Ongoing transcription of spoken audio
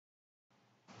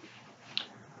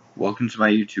Welcome to my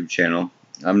YouTube channel.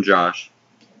 I'm Josh,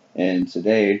 and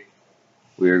today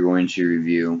we are going to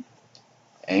review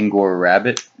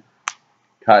Angorabbit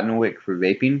cotton wick for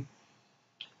vaping.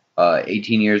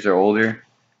 18 years or older.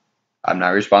 I'm not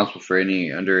responsible for any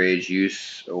underage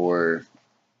use or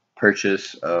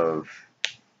purchase of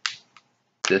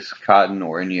this cotton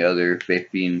or any other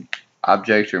vaping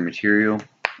object or material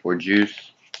or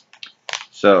juice.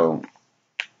 So,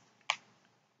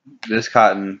 this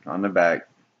cotton on the back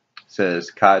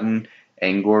says cotton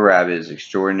Angorabbit is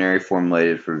extraordinary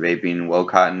formulated for vaping. Well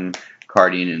cotton,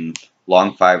 cardine, and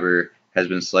long fiber has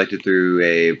been selected through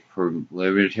a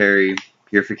preliminary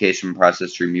purification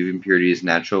process to remove impurities,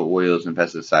 natural oils, and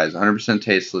pesticides. 100%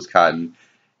 tasteless cotton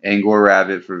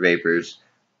Angorabbit for vapors.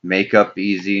 Make up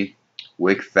easy,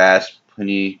 wick fast,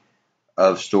 plenty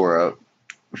of store up.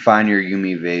 Find your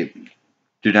Yumi vape.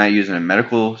 Do not use in a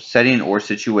medical setting or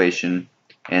situation,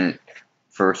 and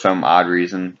for some odd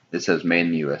reason, it says made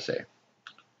in the USA.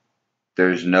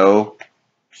 There's no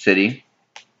city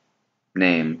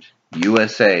named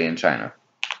USA in China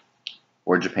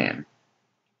or Japan.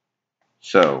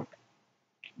 So,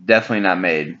 definitely not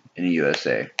made in the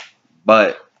USA.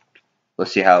 But,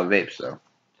 let's see how it vapes though.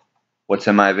 What's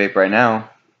in my vape right now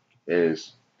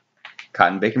is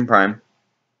Cotton Bacon Prime.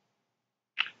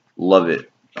 Love it.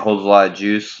 It holds a lot of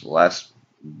juice, lasts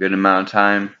a good amount of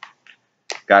time.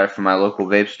 Got it from my local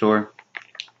vape store.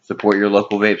 Support your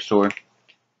local vape store.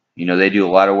 You know, they do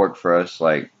a lot of work for us.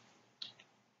 Like,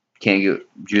 can't get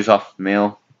juice off the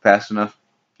mail fast enough.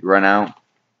 You run out.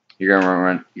 You're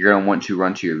gonna want to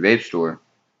run to your vape store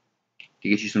to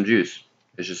get you some juice.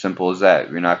 It's as simple as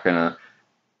that. You're not gonna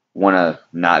want to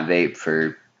not vape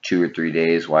for 2 or 3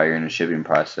 days while you're in a shipping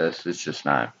process. It's just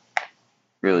not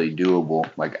really doable.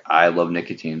 Like, I love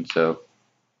nicotine, so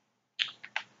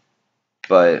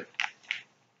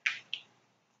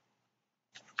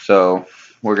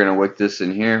we're gonna wick this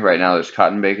in here. Right now there's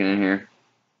cotton bacon in here,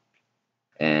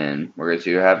 and we're gonna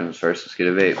see what happens. First, let's get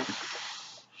a vape.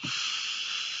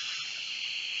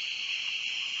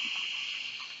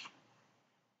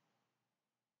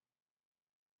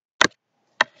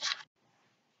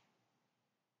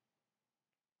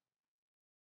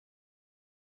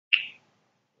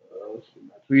 Let's get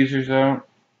my tweezers out.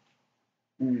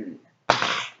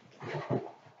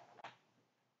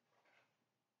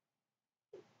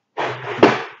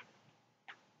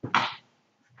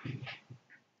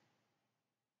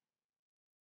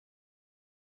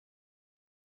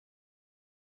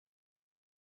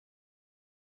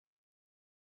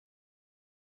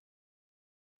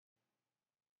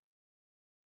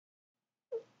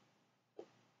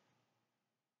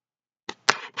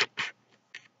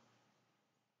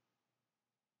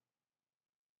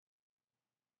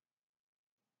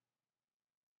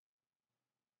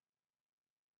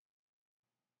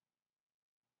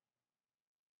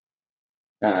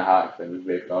 Kind of hot because I just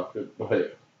vaped off it,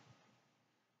 but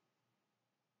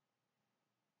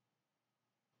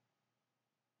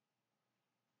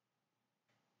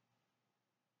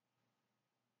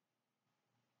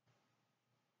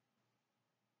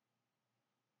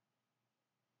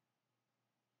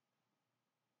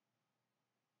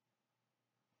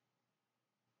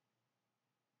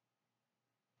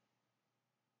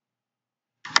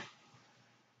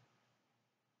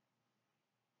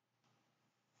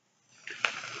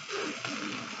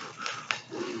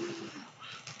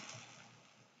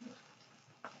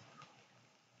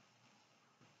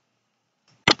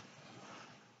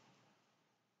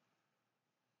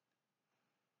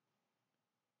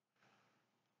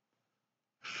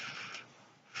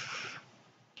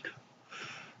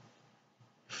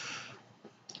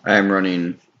I am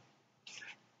running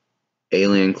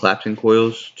Alien Clapton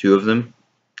coils, 2 of them,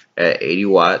 at 80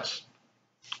 watts.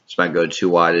 It's my go-to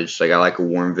wattage. Like, I like a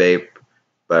warm vape,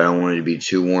 but I don't want it to be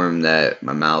too warm that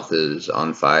my mouth is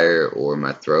on fire or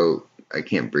my throat, I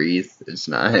can't breathe. It's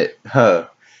not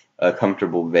a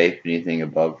comfortable vape, anything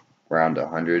above around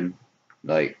 100.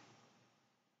 Like,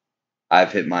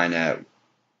 I've hit mine at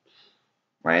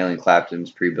my Alien Clapton's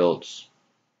pre-built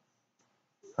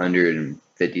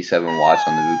 157 watts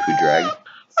on the Vupu Drag,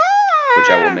 which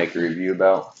I will make a review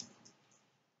about.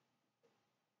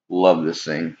 Love this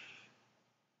thing.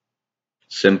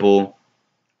 Simple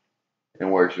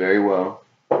and works very well.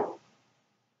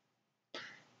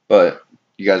 But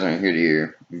you guys aren't here to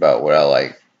hear about what I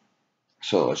like.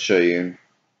 So let's show you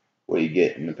what you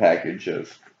get in the package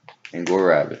of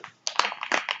Angorabbit.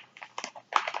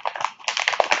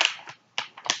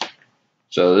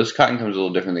 So this cotton comes a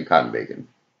little different than cotton bacon.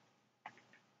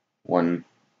 One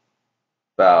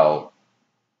about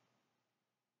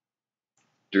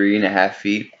 3.5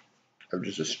 feet of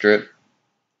just a strip.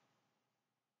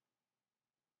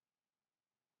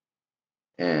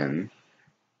 And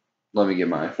let me get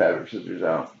my fabric scissors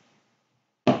out.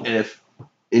 And if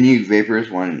any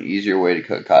vapors want an easier way to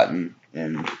cut cotton,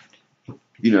 and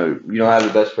you don't have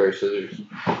the best pair of scissors,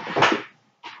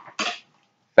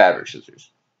 fabric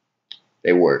scissors.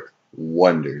 They work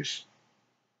wonders.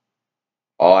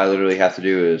 All I literally have to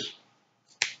do is,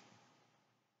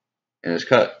 and it's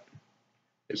cut.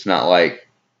 It's not like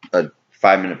a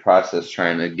 5-minute process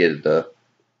trying to get the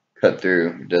cut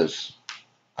through.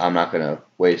 I'm not gonna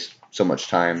waste so much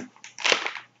time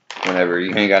whenever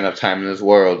you ain't got enough time in this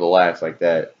world to last like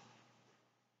that.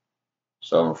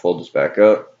 So I'm gonna fold this back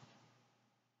up.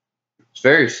 It's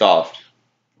very soft,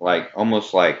 like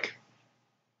almost like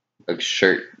a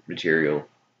shirt material.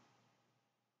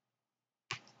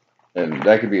 And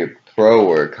that could be a pro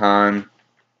or a con.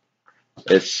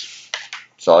 It's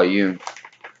all you.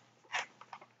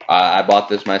 I bought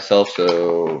this myself,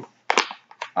 so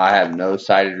I have no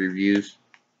cited reviews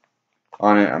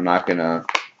on it. I'm not gonna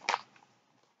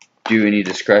do any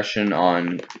discretion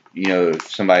on if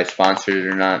somebody sponsored it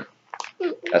or not.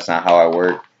 That's not how I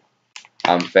work.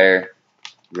 I'm fair,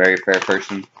 very fair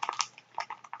person,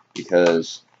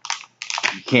 because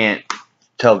you can't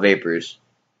tell vapors,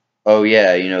 oh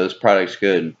yeah, this product's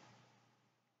good.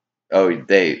 Oh,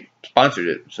 they sponsored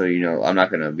it, so I'm not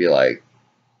gonna be like,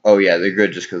 oh yeah, they're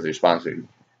good just because they're sponsored.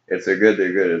 If they're good,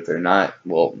 they're good. If they're not,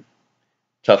 well,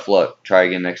 tough luck. Try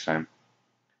again next time.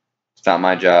 It's not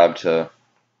my job to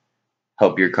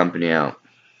help your company out.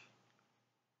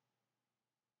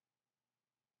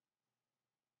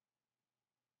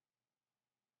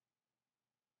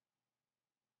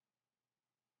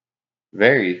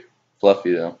 Very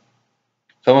fluffy though.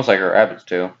 It's almost like a rabbit's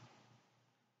tail.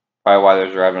 Probably why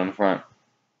there's a rabbit on the front.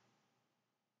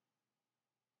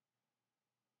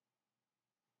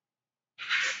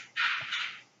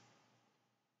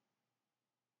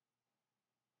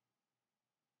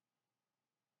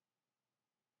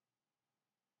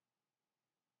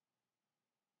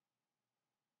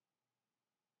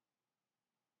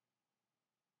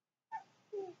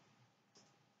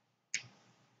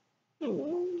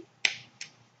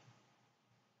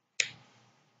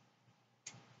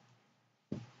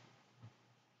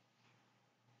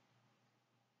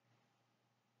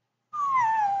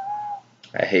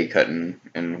 I hate cutting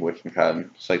and whipping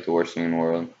cotton. It's like the worst thing in the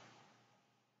world.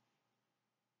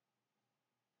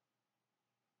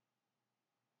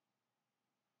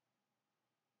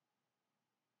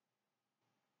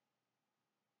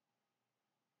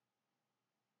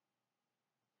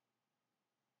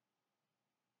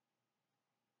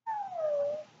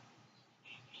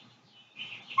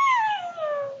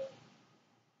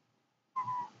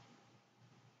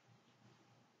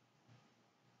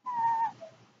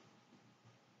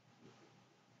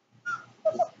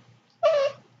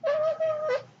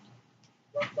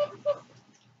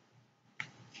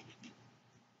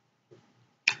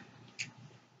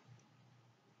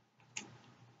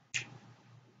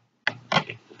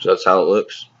 So that's how it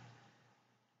looks.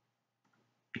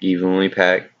 Evenly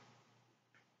packed.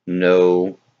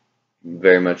 No, not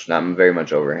very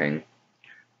much overhang.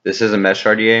 This is a mesh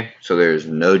RDA, so there's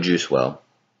no juice well.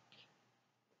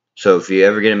 So if you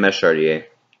ever get a mesh RDA,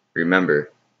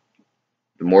 remember,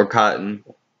 the more cotton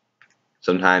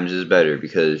sometimes is better,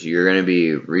 because you're going to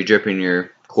be re-dripping your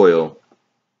coil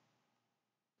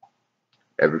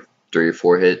every 3 or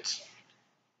 4 hits.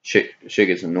 Shit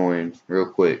gets annoying real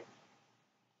quick.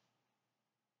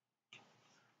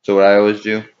 So what I always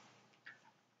do,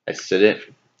 I sit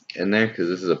it in there, because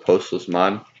this is a postless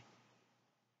mod,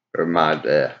 or mod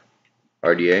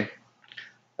RDA.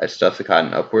 I stuff the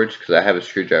cotton upwards, because I have a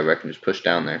screwdriver I can just push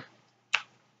down there.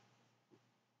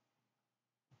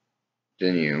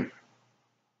 Then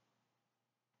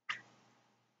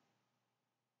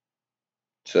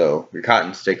so your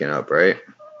cotton's sticking up, right?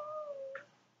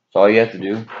 So all you have to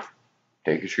do,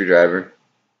 take your screwdriver,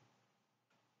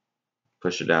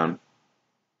 push it down,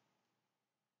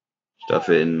 stuff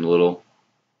it in the little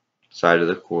side of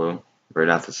the coil, or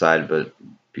not the side, but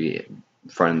be in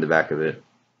front and the back of it,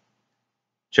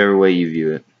 whichever way you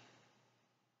view it.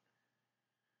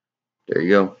 There you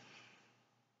go.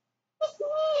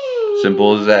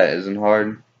 Simple as that. Isn't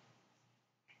hard.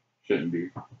 Shouldn't be.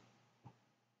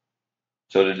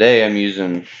 So today I'm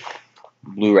using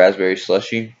blue raspberry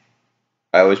slushy.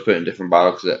 I always put it in different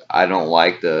bottles because I don't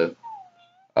like the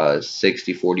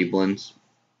 60-40 blends.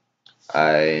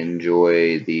 I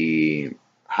enjoy the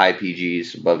high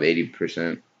PGs above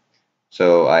 80%.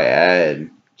 So I add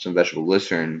some vegetable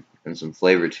glycerin and some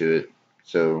flavor to it,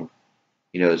 so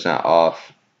it's not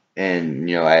off. And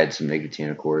I add some nicotine,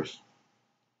 of course,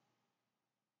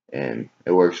 and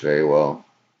it works very well.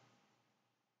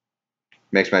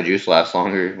 makes my juice last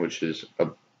longer, which is a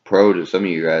pro to some of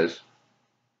you guys.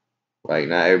 Like,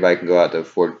 not everybody can go out to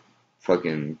afford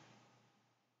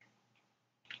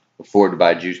to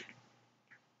buy juice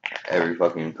every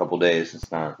fucking couple days.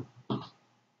 It's not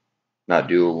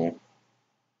doable.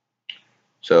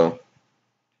 So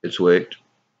it's wicked.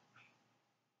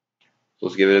 So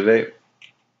let's give it a vape.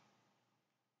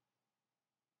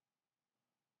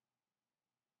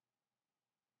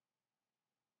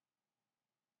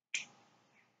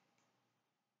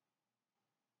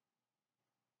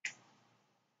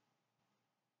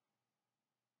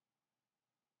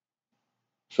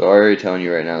 So I'm already telling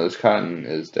you right now, this cotton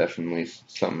is definitely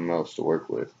something else to work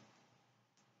with.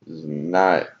 It's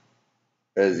not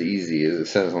as easy as it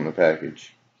says on the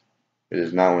package. It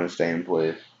does not want to stay in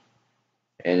place.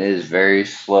 And it is very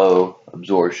slow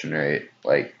absorption rate.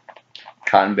 Like,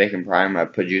 cotton bacon prime, I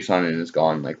put juice on it and it's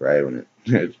gone like right when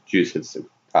it juice hits the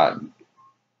cotton.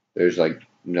 There's like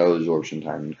no absorption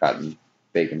time in cotton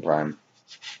bacon prime.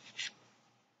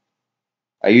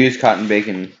 I used cotton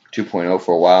bacon 2.0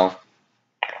 for a while,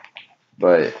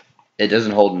 but it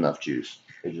doesn't hold enough juice.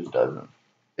 It just doesn't.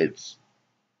 It's,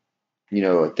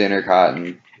 a thinner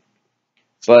cotton.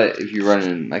 But if you're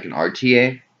running like an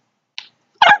RTA,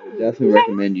 I would definitely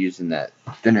recommend using that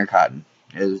thinner cotton.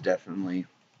 It is definitely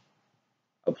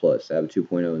a plus to have a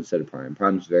 2.0 instead of prime.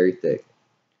 Prime's very thick.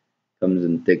 Comes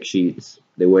in thick sheets.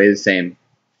 They weigh the same,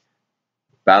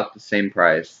 about the same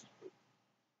price.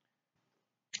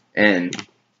 And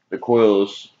the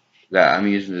coils that I'm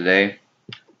using today,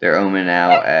 they're ohming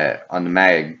out on the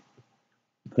mag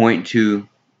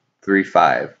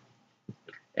 0.235,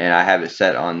 and I have it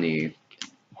set on the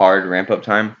hard ramp up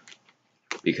time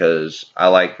because I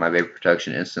like my vapor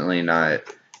protection instantly, not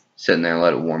sitting there and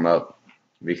let it warm up,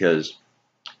 because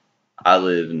I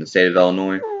live in the state of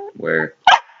Illinois where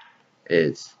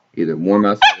it's either warm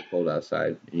outside or cold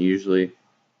outside, and usually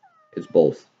it's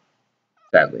both.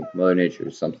 Sadly, Mother Nature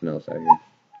is something else out here.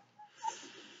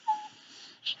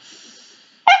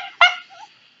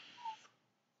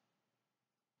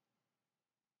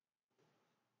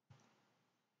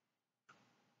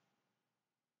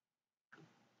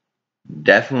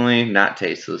 Definitely not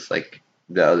tasteless like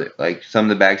the other. Like, some of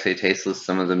the bags say tasteless,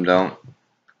 some of them don't.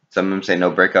 Some of them say no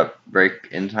break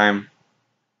in time.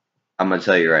 I'm gonna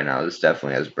tell you right now, this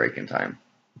definitely has break in time.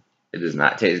 It does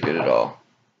not taste good at all.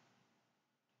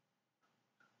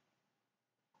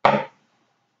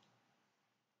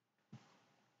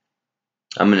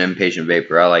 I'm an impatient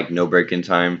vapor. I like no break in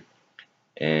time,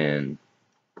 and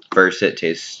first hit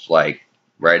tastes like,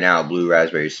 right now, blue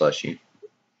raspberry slushy.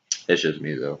 It's just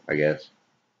me though, I guess.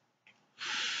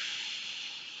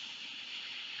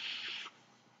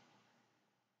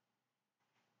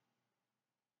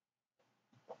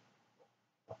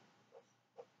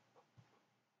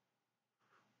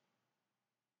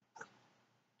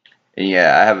 And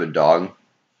yeah, I have a dog.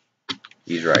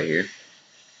 He's right here.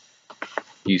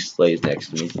 He slays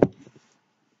next to me.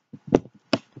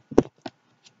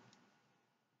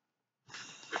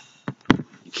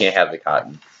 You can't have the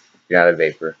cotton. You're not a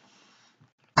vapor.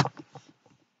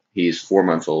 He's 4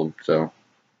 months old, so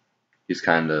he's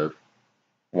kind of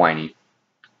whiny.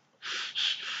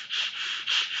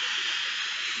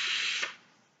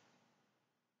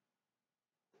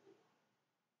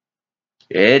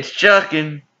 It's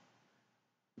chucking.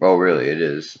 Oh, really, it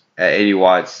is. At 80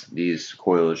 watts, these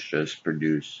coils just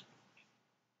produce.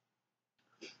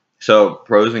 So,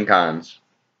 pros and cons.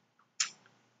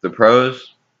 The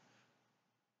pros,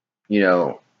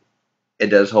 it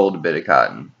does hold a bit of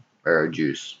cotton or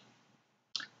juice.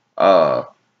 Uh,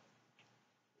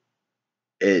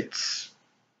 it's,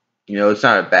 it's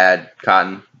not a bad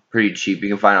cotton. Pretty cheap. You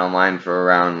can find it online for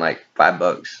around like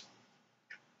 $5.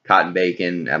 Cotton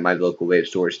bacon at my local vape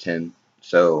store is 10.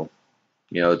 So,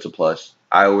 it's a plus.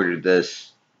 I ordered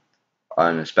this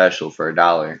on a special for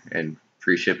 $1 and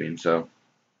free shipping. So,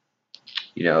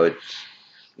 it's,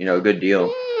 a good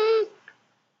deal.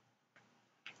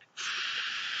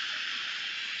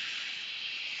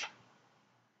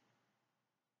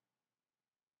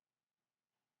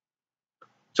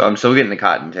 So I'm still getting the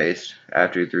cotton taste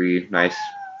after 3 nice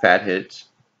fat hits.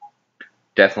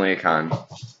 Definitely a con.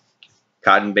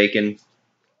 Cotton bacon,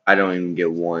 I don't even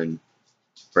get one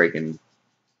breaking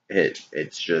hit.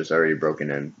 It's just already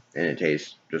broken in, and it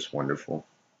tastes just wonderful.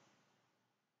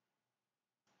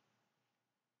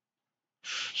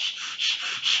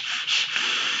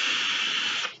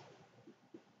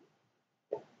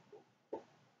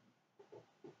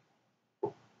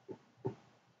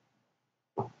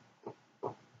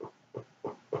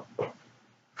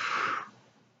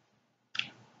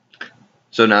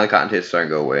 So now the cotton taste is starting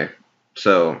to go away.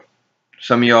 So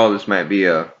some of y'all, this might be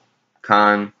a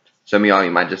con. Some of y'all,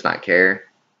 you might just not care.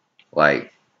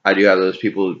 Like, I do have those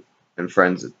people and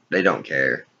friends that they don't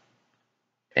care.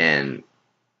 And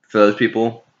for those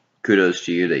people, kudos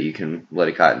to you that you can let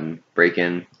a cotton break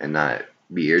in and not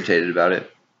be irritated about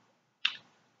it.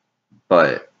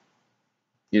 But,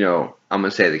 you know, I'm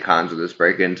going to say the cons of this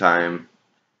break-in time,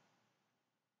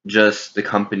 just the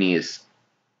company is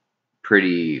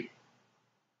pretty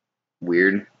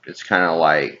weird. It's kind of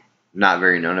like not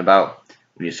very known about.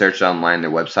 When you search online,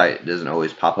 their website doesn't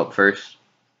always pop up first.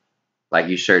 Like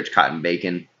you search cotton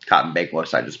bacon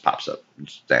website just pops up.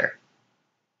 It's there.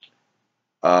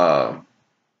 I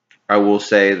will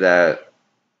say that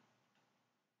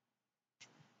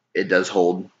it does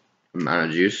hold amount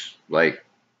of juice. Like,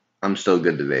 I'm still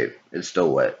good to vape. It's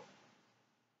still wet.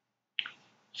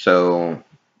 So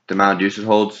the amount of juice it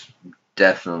holds,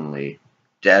 definitely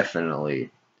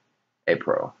a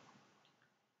pro.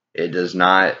 It does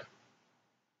not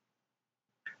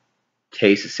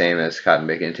taste the same as cotton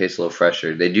bacon. It tastes a little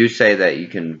fresher. They do say that you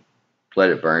can let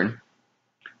it burn,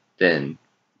 then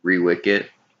re-wick it,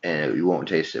 and you won't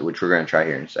taste it, which we're going to try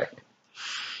here in a second.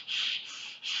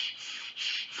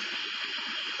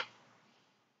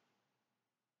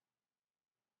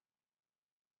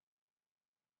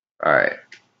 Alright,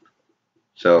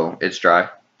 so it's dry.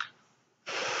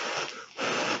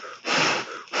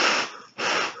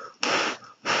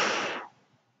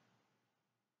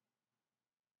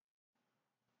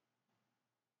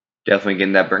 Definitely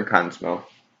getting that burnt cotton smell.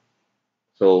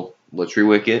 So let's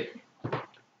re-wick it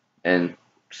and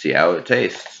see how it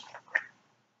tastes.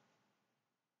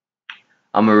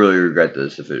 I'm gonna really regret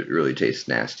this if it really tastes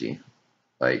nasty.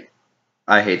 Like,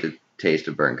 I hate the taste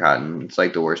of burnt cotton. It's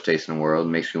like the worst taste in the world.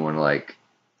 It makes me want to like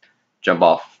jump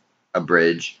off a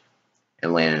bridge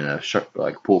and land in a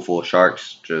pool full of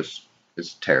sharks. Just,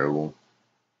 it's terrible.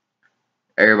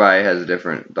 Everybody has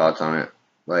different thoughts on it.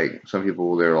 Like, some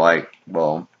people, they're like,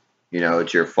 well, you know,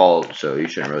 it's your fault, so you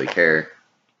shouldn't really care.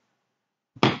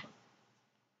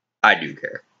 I do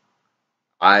care.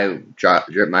 I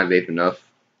drip my vape enough.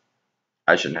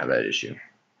 I shouldn't have that issue.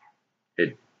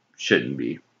 It shouldn't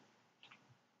be.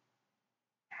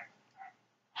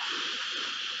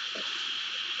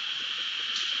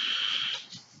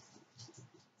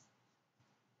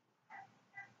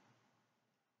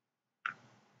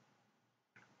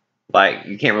 Like,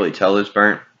 you can't really tell it's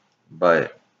burnt,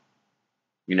 but,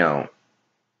 you know,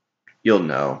 you'll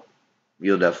know.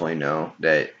 You'll definitely know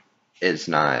that it's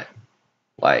not,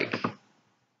 like,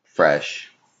 fresh.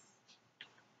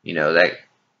 You know, that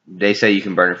they say you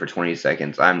can burn it for 20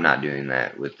 seconds. I'm not doing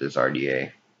that with this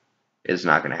RDA. It's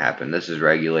not going to happen. This is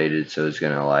regulated, so it's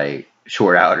going to, like,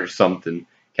 short out or something,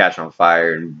 catch on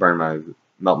fire and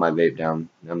melt my vape down.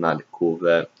 I'm not cool with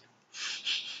that.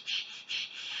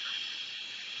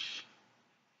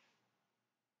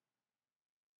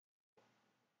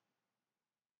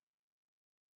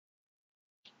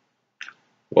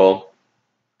 Well,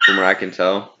 from what I can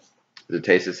tell, does it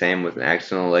taste the same with an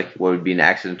accidental, like what would be an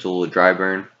accidental dry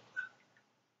burn?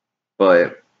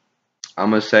 But I'm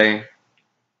gonna say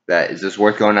that, is this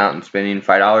worth going out and spending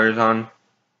 $5 on?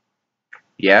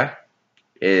 Yeah.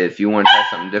 If you want to try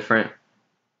something different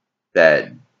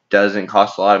that doesn't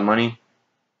cost a lot of money,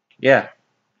 yeah.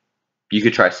 You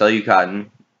could try Cellu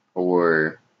Cotton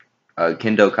or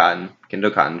Kendo Cotton.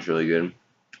 Kendo Cotton's really good.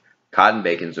 Cotton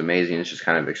bacon's amazing. It's just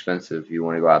kind of expensive. If you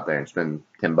want to go out there and spend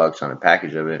 $10 on a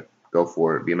package of it, go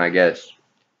for it. Be my guest.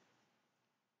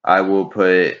 I will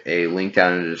put a link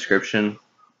down in the description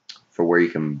for where you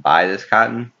can buy this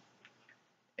cotton,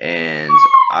 and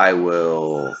I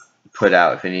will put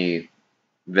out, if any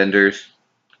vendors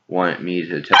want me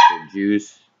to test their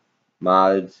juice,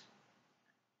 mods,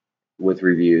 with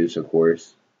reviews, of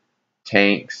course,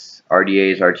 tanks,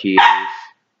 RDAs, RTAs,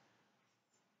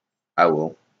 I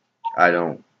will. I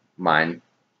don't mind.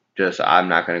 Just, I'm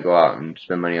not going to go out and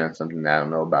spend money on something that I don't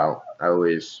know about. I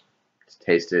always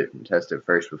taste it and test it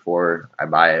first before I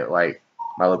buy it. Like,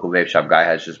 my local vape shop guy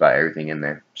has just about everything in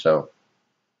there. So,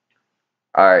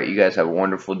 alright, you guys have a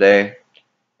wonderful day,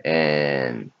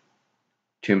 and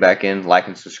tune back in, like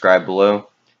and subscribe below,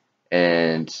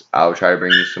 and I'll try to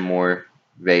bring you some more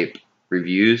vape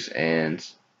reviews and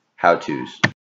how-tos.